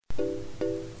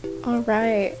All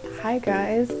right. Hi,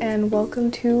 guys, and welcome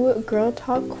to Girl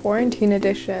Talk Quarantine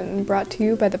Edition, brought to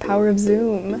you by the power of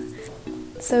Zoom.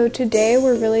 So, today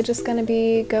we're really just going to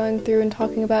be going through and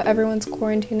talking about everyone's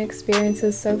quarantine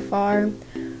experiences so far,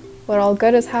 what all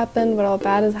good has happened, what all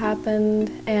bad has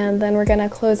happened, and then we're going to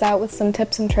close out with some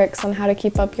tips and tricks on how to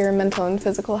keep up your mental and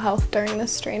physical health during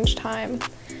this strange time.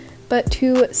 But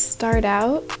to start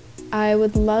out, I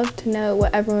would love to know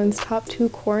what everyone's top 2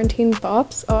 quarantine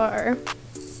bops are.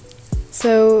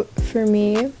 So for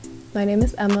me, my name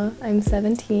is Emma, I'm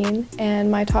 17, and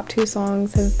my top 2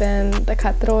 songs have been The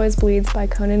Cut That Always Bleeds by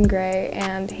Conan Gray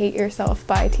and Hate Yourself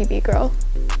by TV Girl.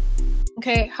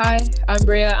 Okay, hi, I'm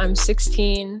Bria, I'm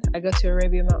 16, I go to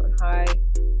Arabia Mountain High,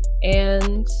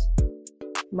 and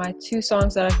my 2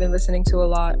 songs that I've been listening to a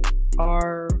lot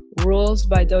are Rules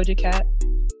by Doja Cat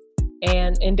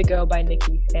and Indigo by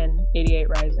Nicki and 88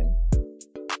 Rising.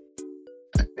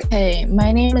 Hey,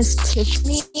 my name is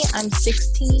Tiffany. I'm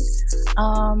 16.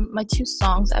 My 2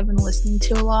 songs I've been listening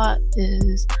to a lot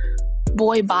is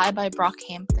Boy Bye by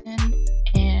Brockhampton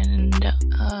and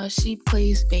She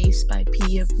Plays Bass by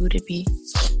Pia Budabi.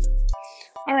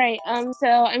 All right,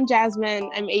 so I'm Jasmine.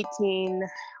 I'm 18.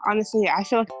 Honestly, I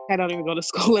feel like I don't even go to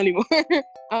school anymore.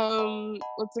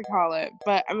 What's it call it?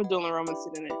 But I'm a dual enrollment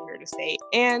student here to state.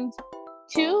 And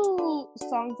 2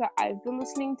 songs that I've been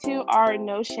listening to are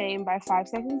No Shame by 5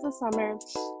 Seconds of Summer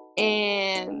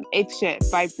and Eighth Shit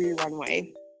by Bree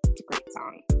Runway. It's a great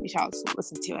song. You should also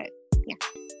listen to it. Yeah.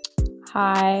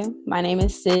 Hi, my name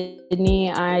is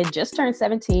Sydney. I just turned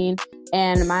 17,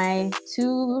 and my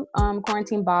 2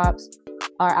 quarantine bops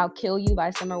are I'll Kill You by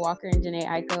Summer Walker and Janae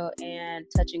Aiko and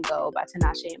Touch and Go by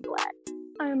Tinashe and Black.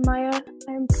 I'm Maya.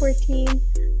 I'm 14.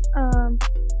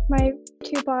 My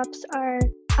 2 bops are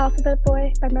Alphabet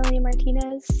Boy by Melanie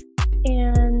Martinez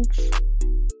and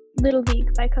Little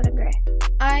League by Conan Gray.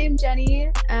 I'm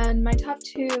Jenny, and my top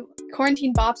 2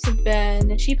 quarantine bops have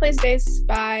been She Plays Bass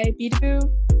by Beataboo.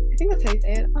 I think that's how you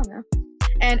say it. I don't know.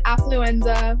 And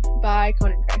Affluenza by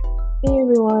Conan Gray. Hey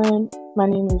everyone, my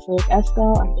name is Luke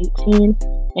Estelle. I'm 18,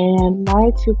 and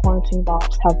my 2 quarantine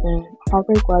bops have been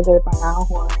Heartbreak Weather by Niall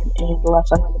Horan and The Less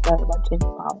I Know the Better by Tame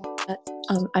Impala.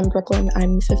 I'm Brooklyn.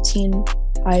 I'm 15.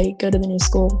 I go to the new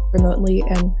school remotely,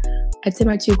 and I'd say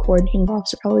my 2 quarantine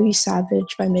bops would probably be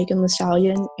Savage by Megan Thee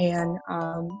Stallion and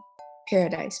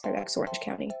Paradise by Rex Orange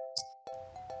County.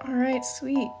 All right,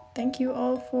 sweet. Thank you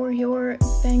all for your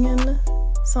bangin'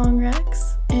 song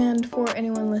recs. And for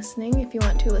anyone listening, if you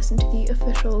want to listen to the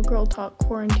official Girl Talk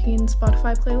Quarantine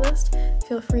Spotify playlist,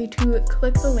 feel free to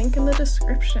click the link in the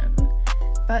description.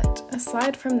 But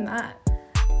aside from that,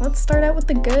 let's start out with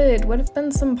the good. What have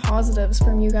been some positives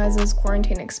from you guys'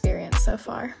 quarantine experience so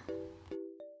far?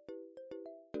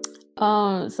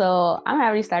 So I'm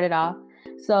already started off.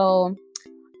 So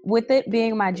with it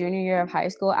being my junior year of high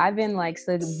school, I've been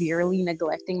severely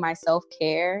neglecting my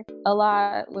self-care a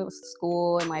lot with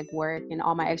school and work and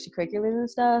all my extracurriculars and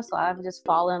stuff. So I've just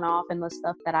fallen off in the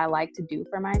stuff that I like to do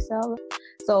for myself.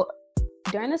 So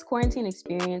during this quarantine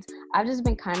experience, I've just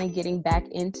been kind of getting back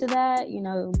into that,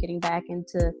 getting back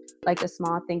into the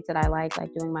small things that I like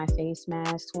doing my face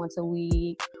masks once a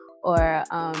week, or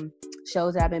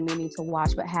shows that I've been meaning to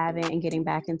watch but haven't, and getting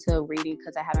back into reading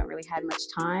because I haven't really had much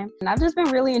time. And I've just been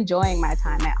really enjoying my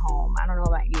time at home. I don't know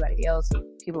about anybody else.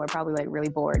 People are probably really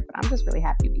bored, but I'm just really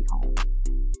happy to be home.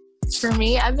 For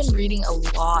me, I've been reading a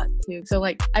lot too. So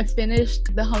I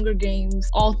finished The Hunger Games,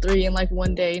 all 3 in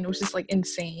one day, and it was just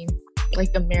insane.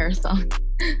 A marathon.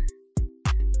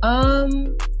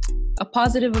 A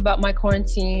positive about my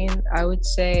quarantine, I would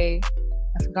say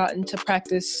I've gotten to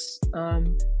practice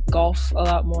golf a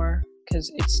lot more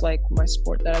because it's my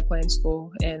sport that I play in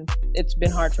school, and it's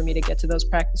been hard for me to get to those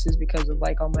practices because of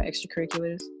all my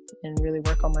extracurriculars and really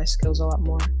work on my skills a lot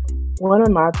more. One of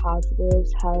my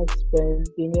positives has been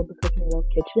being able to cook in a real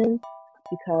kitchen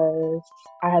because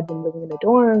I had been living in a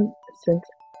dorm since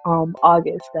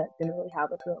August that didn't really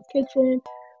have a real kitchen,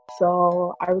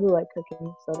 so I really like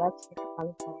cooking, so that's kind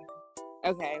of fun.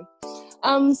 Okay.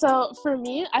 So for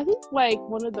me, I think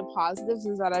one of the positives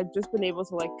is that I've just been able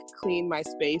to clean my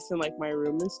space and my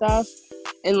room and stuff.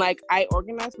 And I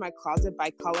organized my closet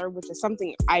by color, which is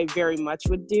something I very much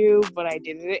would do, but I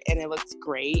did it and it looks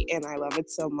great and I love it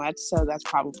so much. So that's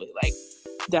probably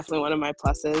definitely one of my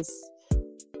pluses.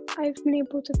 I've been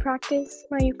able to practice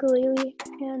my ukulele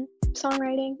and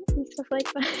songwriting and stuff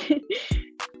like that.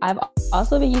 I've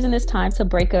also been using this time to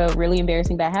break a really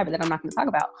embarrassing bad habit that I'm not going to talk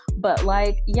about. But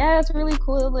it's really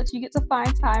cool that you get to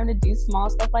find time to do small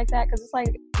stuff like that, because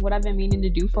it's what I've been meaning to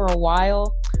do for a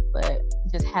while, but it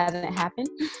just hasn't happened.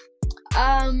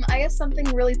 I guess something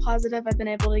really positive I've been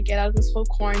able to get out of this whole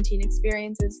quarantine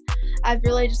experience is I've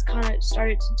really just kind of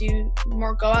started to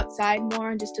go outside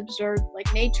more and just observe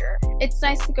like nature. It's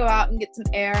nice to go out and get some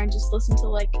air and just listen to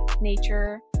like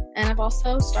nature. And I've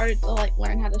also started to like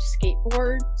learn how to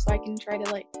skateboard so I can try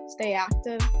to like stay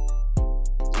active.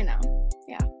 Yeah.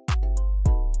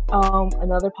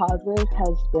 Another positive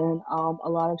has been a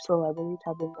lot of celebrities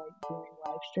have been like doing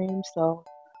live streams, so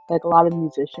like a lot of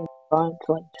musicians fun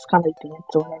to like just kind of dance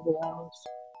or whatever else.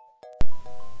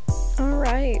 All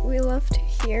right, we love to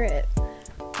hear it.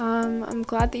 I'm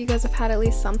glad that you guys have had at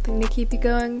least something to keep you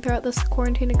going throughout this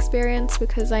quarantine experience,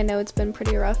 because I know it's been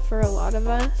pretty rough for a lot of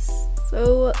us.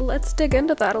 So let's dig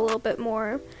into that a little bit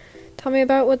more. Tell me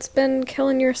about what's been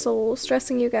killing your soul,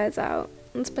 stressing you guys out.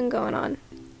 What's been going on?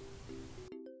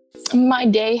 My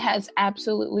day has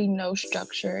absolutely no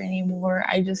structure anymore.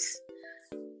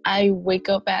 I wake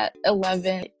up at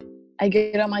 11. I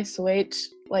get on my Switch.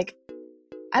 Like,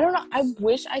 I don't know. I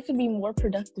wish I could be more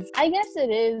productive. I guess it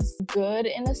is good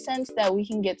in a sense that we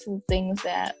can get to the things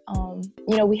that,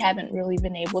 we haven't really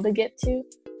been able to get to.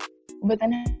 But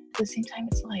then at the same time,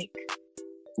 it's like,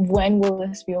 when will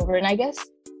this be over? And I guess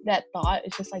that thought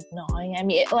is just like gnawing at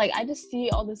me. I just see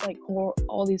all this like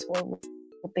all these horrible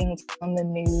things on the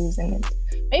news, and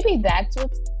maybe that's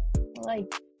what's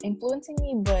like influencing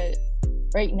me. But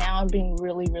right now, I'm being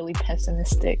really, really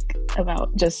pessimistic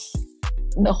about just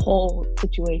the whole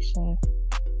situation.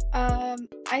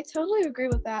 I totally agree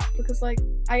with that, because like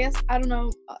I guess I don't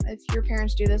know if your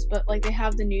parents do this, but like they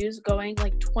have the news going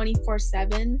like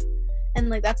 24/7, and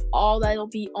like that's all that'll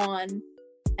be on,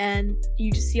 and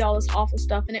you just see all this awful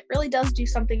stuff, and it really does do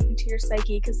something to your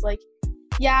psyche, because like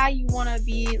yeah, you want to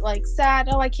be like sad,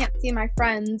 oh I can't see my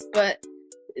friends, but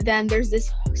then there's this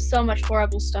so much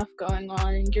horrible stuff going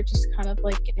on, and you're just kind of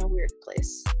like in a weird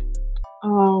place.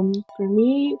 For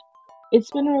me,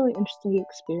 it's been a really interesting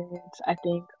experience, I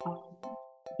think,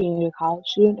 being a college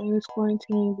student in this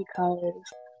quarantine, because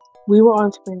we were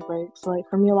on spring break. So, like,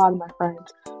 for me, a lot of my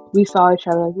friends, we saw each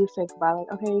other, like, we said goodbye,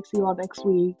 like, okay, see you all next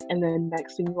week. And then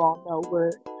next thing you all know,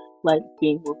 we're, like,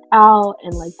 being moved out.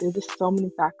 And, like, there's just so many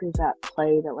factors at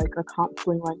play that, like, are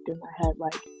constantly, like, in my head.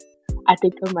 Like, I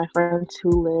think of my friends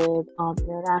who live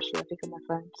internationally. I think of my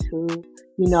friends who,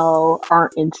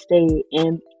 aren't in state.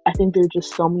 And I think there's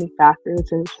just so many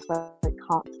factors, and it's just like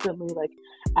constantly like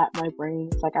at my brain.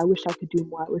 It's like I wish I could do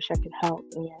more. I wish I could help.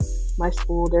 And my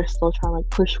school, they're still trying to like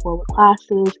push forward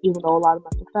classes, even though a lot of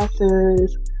my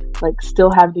professors like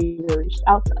still haven't even reached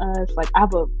out to us. Like I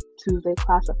have a Tuesday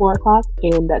class at 4:00,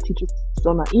 and that teacher's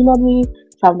still not emailed me,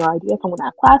 so I have no idea if I'm gonna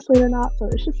have class later or not. So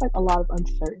it's just like a lot of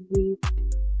uncertainty,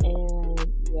 and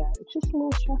yeah, it's just a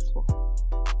little stressful.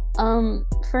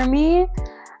 For me,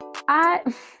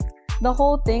 the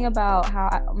whole thing about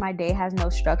how my day has no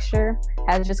structure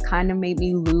has just kind of made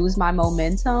me lose my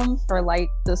momentum for like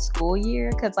the school year.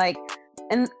 Cause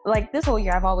this whole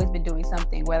year I've always been doing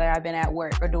something, whether I've been at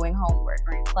work or doing homework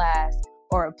or in class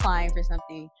or applying for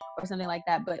something or something like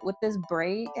that. But with this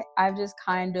break, I've just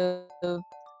kind of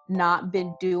not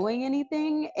been doing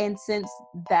anything. And since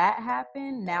that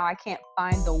happened, now I can't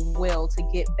find the will to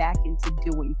get back into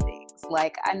doing things.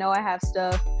 Like I know I have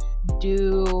stuff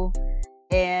due,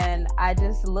 and I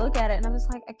just look at it and I'm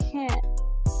just like, I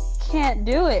can't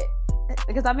do it,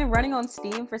 because I've been running on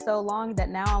Steam for so long that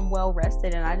now I'm well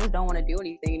rested and I just don't want to do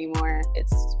anything anymore.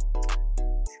 It's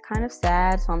kind of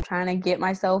sad. So I'm trying to get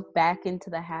myself back into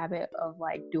the habit of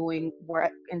like doing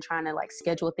work and trying to like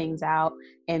schedule things out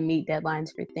and meet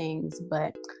deadlines for things.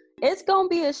 But it's gonna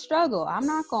be a struggle. I'm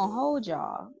not gonna hold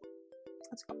y'all.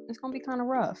 It's gonna be kind of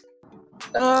rough.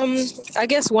 I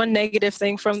guess one negative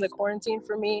thing from the quarantine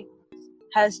for me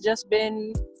has just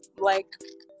been like,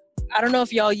 I don't know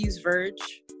if y'all use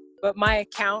Verge, but my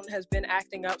account has been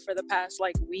acting up for the past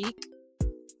like week.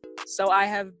 So I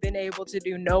have been able to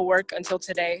do no work until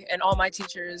today, and all my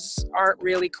teachers aren't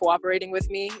really cooperating with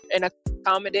me and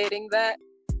accommodating that.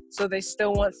 So they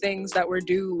still want things that were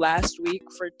due last week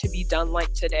to be done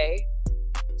like today.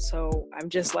 So I'm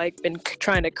just like been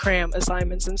trying to cram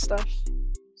assignments and stuff.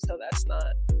 So that's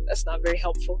not very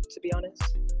helpful, to be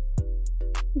honest.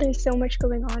 There's so much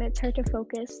going on, it's hard to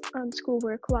focus on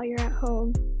schoolwork while you're at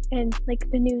home, and like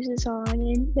the news is on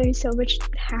and there's so much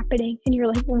happening, and you're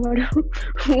like,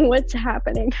 what's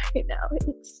happening right now?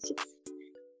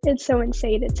 It's so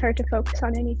insane. It's hard to focus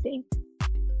on anything.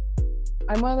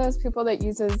 I'm one of those people that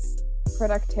uses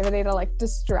productivity to like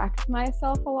distract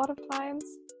myself a lot of times,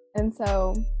 and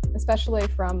so especially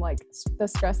from like the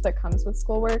stress that comes with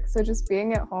schoolwork, so just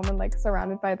being at home and like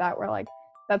surrounded by that, where like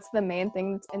that's the main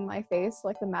thing that's in my face,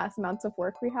 like the mass amounts of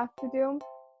work we have to do.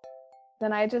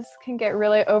 then I just can get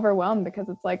really overwhelmed because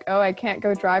it's like, oh, I can't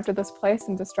go drive to this place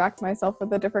and distract myself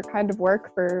with a different kind of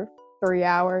work for 3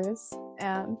 hours.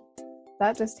 And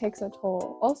that just takes a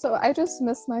toll. Also, I just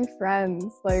miss my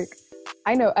friends. Like,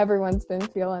 I know everyone's been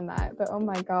feeling that, but oh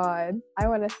my God, I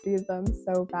want to see them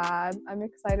so bad. I'm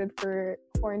excited for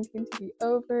quarantine to be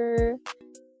over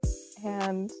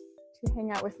and to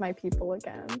hang out with my people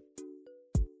again.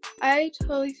 I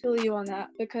totally feel you on that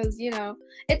because, you know,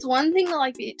 it's one thing to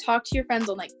like talk to your friends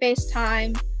on like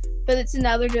FaceTime, but it's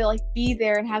another to like be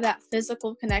there and have that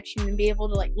physical connection and be able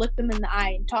to like look them in the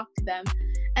eye and talk to them.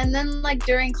 And then like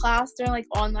during class, during like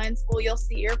online school, you'll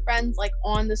see your friends like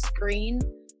on the screen,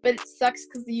 but it sucks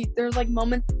because there's like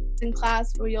moments in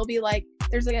class where you'll be like,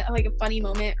 there's like a funny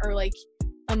moment or like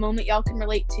a moment y'all can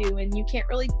relate to, and you can't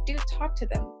really talk to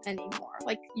them anymore.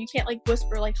 Like you can't like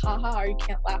whisper like haha, or you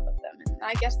can't laugh at them. And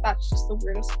I guess that's just the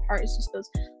weirdest part. It's just those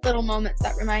little moments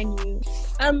that remind you.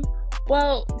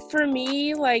 Well, for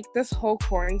me, like this whole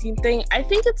quarantine thing, I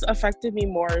think it's affected me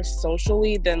more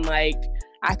socially than like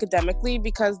academically,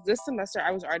 because this semester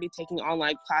I was already taking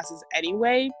online classes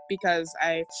anyway, because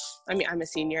I'm a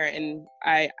senior, and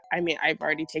I've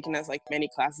already taken as like many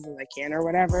classes as I can or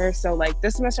whatever. So like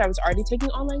this semester I was already taking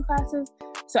online classes,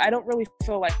 so I don't really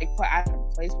feel like put out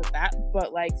of place with that.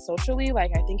 But like socially,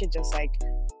 like I think it just like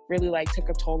really like took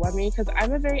a toll on me, because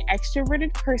I'm a very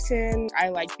extroverted person. I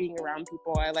like being around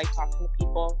people. I like talking to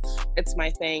people. It's my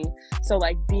thing. So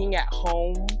like being at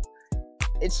home,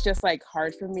 it's just like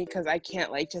hard for me because I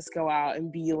can't like just go out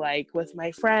and be like with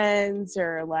my friends,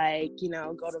 or like, you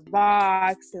know, go to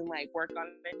Vox and like work on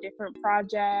a different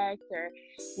project, or,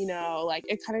 you know, like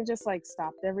it kind of just like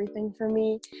stopped everything for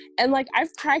me. And like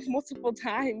I've tried multiple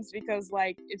times because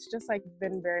like it's just like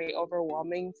been very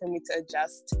overwhelming for me to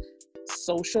adjust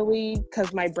socially,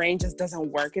 because my brain just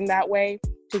doesn't work in that way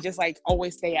to just like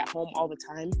always stay at home all the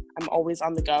time. I'm always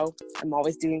on the go. I'm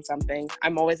always doing something.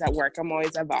 I'm always at work. I'm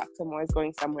always at Vox. I'm always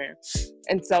going somewhere.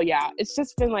 And so, yeah, it's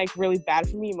just been like really bad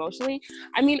for me emotionally.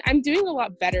 I mean, I'm doing a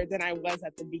lot better than I was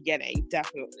at the beginning,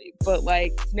 definitely. But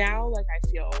like now, like I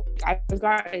feel I've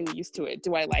gotten used to it.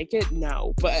 Do I like it?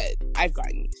 No, but I've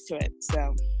gotten used to it.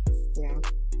 So, yeah.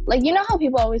 Like, you know how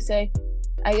people always say,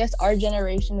 I guess our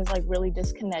generation is like really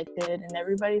disconnected and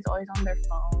everybody's always on their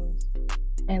phones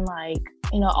and like,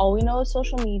 you know, all we know is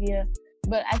social media.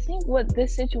 But I think what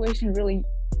this situation really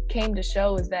came to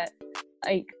show is that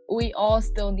like we all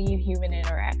still need human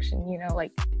interaction, you know,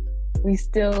 like we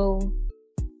still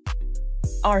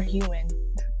are human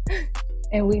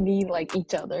and we need like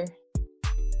each other.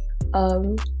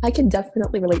 I can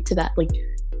definitely relate to that, like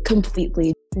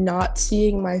completely. Not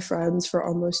seeing my friends for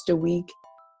almost a week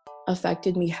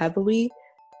affected me heavily,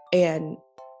 and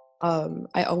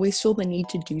I always feel the need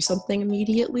to do something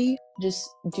immediately. Just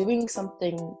doing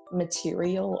something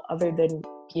material other than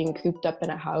being cooped up in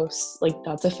a house, like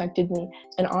that's affected me.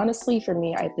 And honestly, for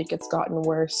me, I think it's gotten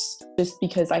worse just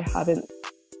because I haven't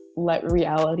let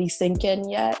reality sink in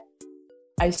yet.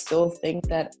 I still think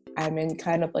that I'm in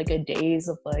kind of like a daze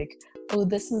of like, oh,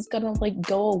 this is gonna like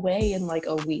go away in like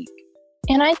a week.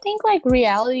 And I think like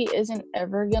reality isn't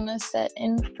ever gonna set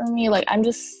in for me. Like I'm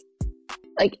just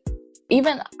like,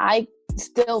 even I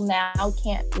still now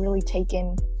can't really take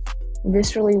in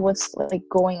viscerally what's like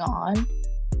going on.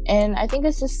 And I think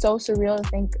it's just so surreal to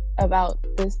think about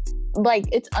this. Like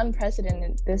it's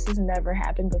unprecedented. This has never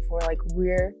happened before. Like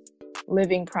we're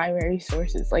living primary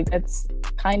sources. Like that's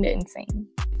kind of insane.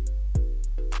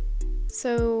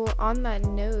 So on that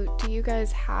note, do you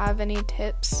guys have any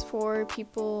tips for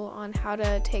people on how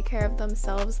to take care of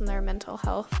themselves and their mental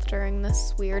health during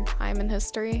this weird time in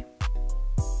history?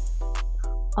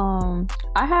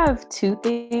 I have 2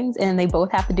 things, and they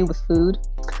both have to do with food.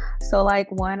 So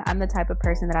like one, I'm the type of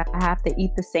person that I have to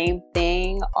eat the same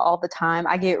thing all the time.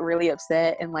 I get really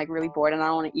upset and like really bored and I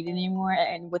don't want to eat it anymore.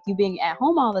 And with you being at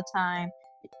home all the time,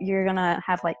 you're gonna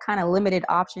have like kind of limited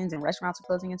options and restaurants are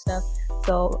closing and stuff.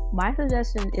 So my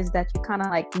suggestion is that you kind of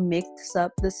like mix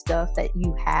up the stuff that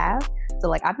you have. So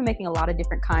like I've been making a lot of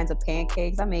different kinds of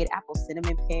pancakes. I made apple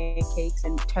cinnamon pancakes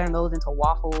and turned those into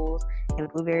waffles, and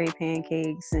blueberry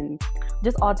pancakes, and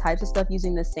just all types of stuff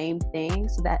using the same thing,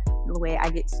 so that the way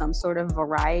I get some sort of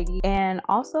variety. And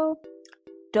also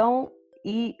don't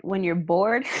eat when you're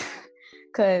bored,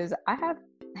 because I have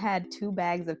had 2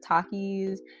 bags of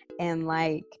Takis and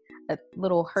like a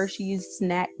little Hershey's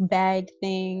snack bag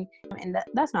thing, and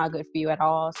that's not good for you at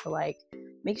all. So like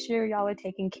make sure y'all are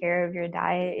taking care of your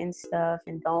diet and stuff,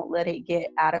 and don't let it get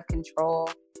out of control.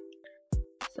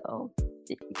 So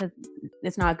because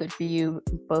it's not good for you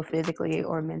both physically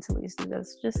or mentally. So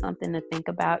that's just something to think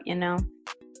about, you know.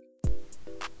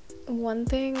 One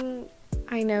thing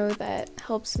I know that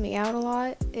helps me out a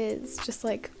lot is just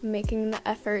like making the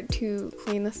effort to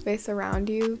clean the space around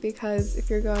you, because if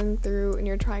you're going through and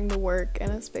you're trying to work in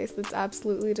a space that's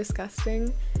absolutely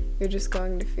disgusting, you're just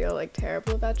going to feel like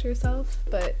terrible about yourself.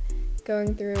 But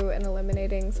going through and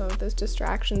eliminating some of those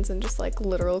distractions and just like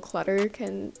literal clutter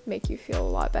can make you feel a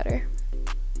lot better.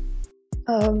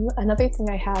 Another thing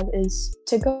I have is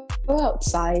to go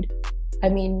outside. I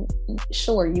mean,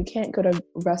 sure, you can't go to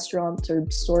restaurants or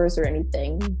stores or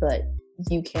anything, but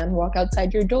you can walk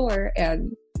outside your door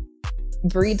and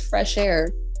breathe fresh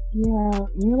air. Yeah,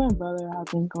 me and my brother have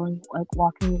been going, like,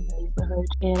 walking in the neighborhood,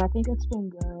 and I think it's been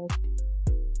good.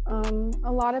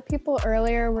 A lot of people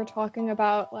earlier were talking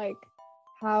about, like,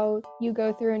 how you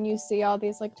go through and you see all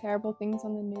these, like, terrible things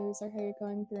on the news, or how you're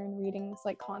going through and reading this,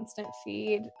 like, constant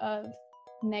feed of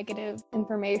negative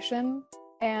information,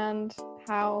 and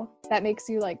how that makes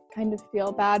you like kind of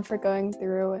feel bad for going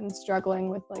through and struggling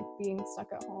with like being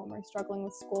stuck at home or struggling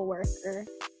with schoolwork or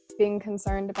being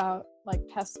concerned about like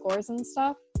test scores and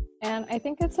stuff. And I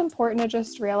think it's important to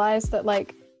just realize that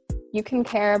like you can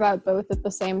care about both at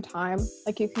the same time.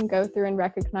 Like you can go through and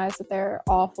recognize that there are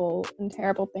awful and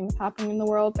terrible things happening in the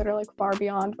world that are like far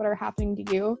beyond what are happening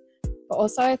to you. But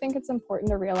also I think it's important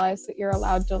to realize that you're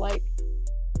allowed to like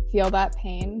feel that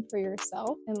pain for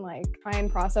yourself and like try and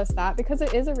process that, because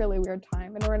it is a really weird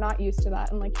time and we're not used to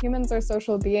that, and like humans are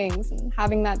social beings, and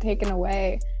having that taken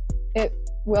away, it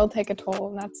will take a toll,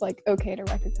 and that's like okay to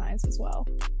recognize as well.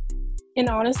 And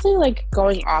honestly, like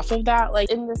going off of that,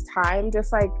 like in this time,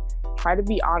 just like try to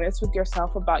be honest with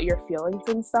yourself about your feelings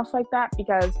and stuff like that,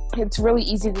 because it's really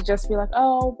easy to just be like,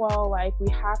 oh, well, like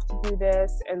we have to do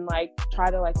this, and like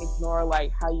try to like ignore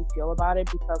like how you feel about it,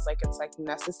 because like it's like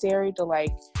necessary to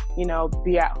like, you know,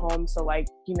 be at home so like,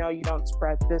 you know, you don't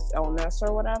spread this illness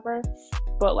or whatever.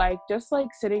 But like just like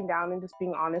sitting down and just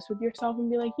being honest with yourself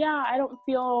and be like, yeah, I don't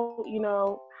feel, you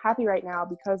know, happy right now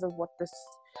because of what this,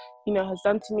 you know, has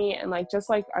done to me, and like just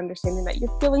like understanding that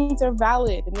your feelings are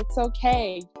valid and it's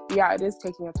okay. Yeah, it is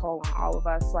taking a toll on all of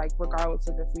us, like regardless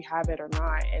of if we have it or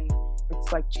not, and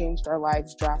it's like changed our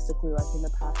lives drastically like in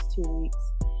the past 2 weeks.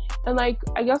 And like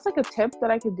I guess like a tip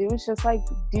that I could do is just like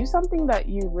do something that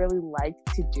you really like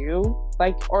to do,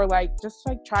 like, or like just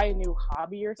like try a new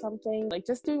hobby or something, like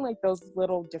just doing like those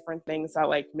little different things that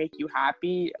like make you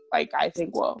happy, like I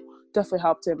think will definitely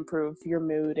help to improve your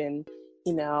mood and,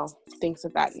 you know, things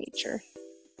of that nature.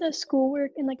 The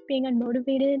schoolwork and like being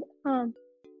unmotivated,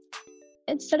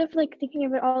 instead of like thinking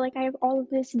of it all like I have all of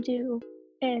this due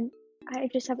and I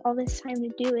just have all this time to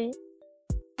do it,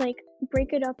 like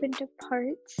break it up into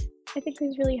parts. I think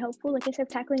is really helpful. Like instead of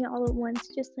tackling it all at once,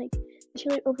 just like it's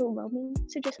really overwhelming.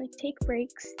 So just like take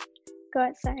breaks, go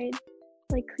outside,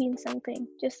 like clean something,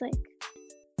 just like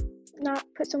not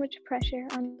put so much pressure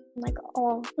on like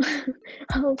all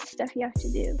all the stuff you have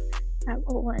to do at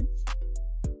once.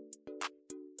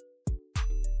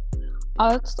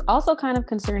 Also kind of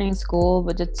concerning school,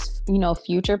 but just, you know,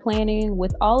 future planning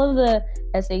with all of the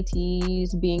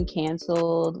SATs being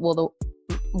canceled, well, the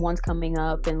ones coming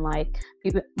up, and like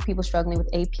people struggling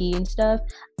with AP and stuff,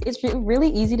 it's really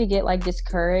easy to get like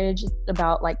discouraged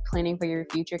about like planning for your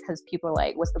future, because people are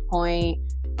like, what's the point,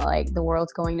 like the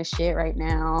world's going to shit right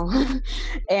now.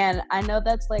 And I know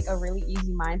that's like a really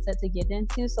easy mindset to get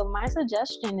into, so my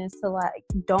suggestion is to like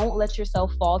don't let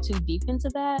yourself fall too deep into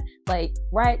that. Like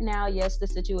right now, yes, the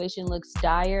situation looks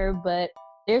dire, but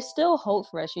there's still hope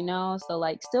for us, you know? So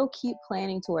like still keep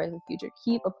planning towards the future,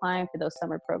 keep applying for those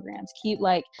summer programs, keep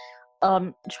like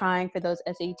trying for those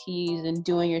SATs and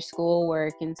doing your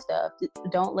schoolwork and stuff.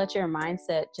 Don't let your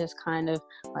mindset just kind of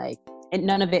like, and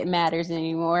none of it matters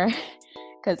anymore,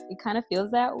 because it kind of feels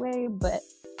that way, but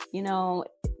you know,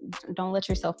 don't let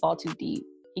yourself fall too deep.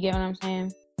 You get what I'm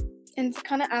saying? And to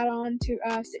kind of add on to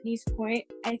Sydney's point,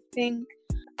 I think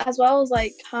as well as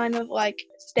like kind of like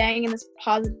staying in this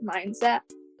positive mindset,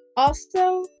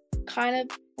 also kind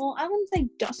of, well, I wouldn't say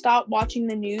don't stop watching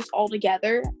the news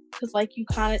altogether, because like you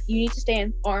need to stay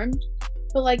informed,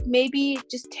 but like maybe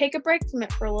just take a break from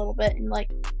it for a little bit and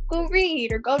like go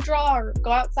read or go draw or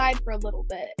go outside for a little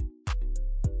bit.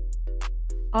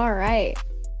 All right,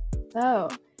 so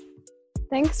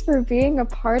thanks for being a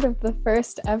part of the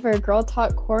first ever Girl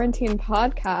Talk Quarantine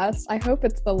podcast. I hope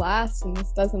it's the last and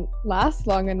this doesn't last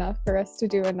long enough for us to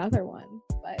do another one.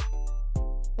 But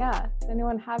yeah, does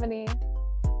anyone have any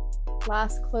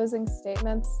last closing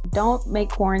statements? Don't make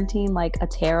quarantine like a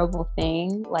terrible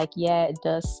thing. Like, yeah, it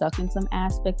does suck in some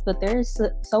aspects, but there's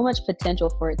so much potential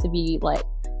for it to be like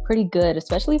pretty good,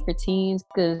 especially for teens,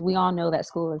 because we all know that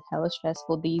school is hella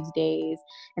stressful these days,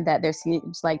 and that there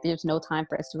seems like there's no time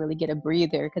for us to really get a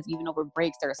breather, because even over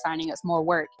breaks they're assigning us more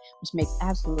work, which makes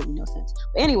absolutely no sense.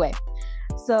 But anyway,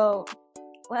 so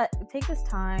take this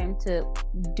time to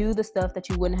do the stuff that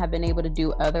you wouldn't have been able to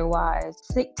do otherwise.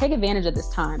 Take advantage of this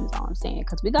time is all I'm saying,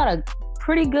 because we got a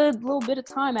pretty good little bit of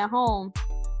time at home.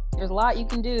 There's a lot you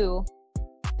can do.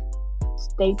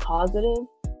 Stay positive.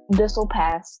 This will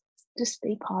pass. Just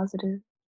stay positive.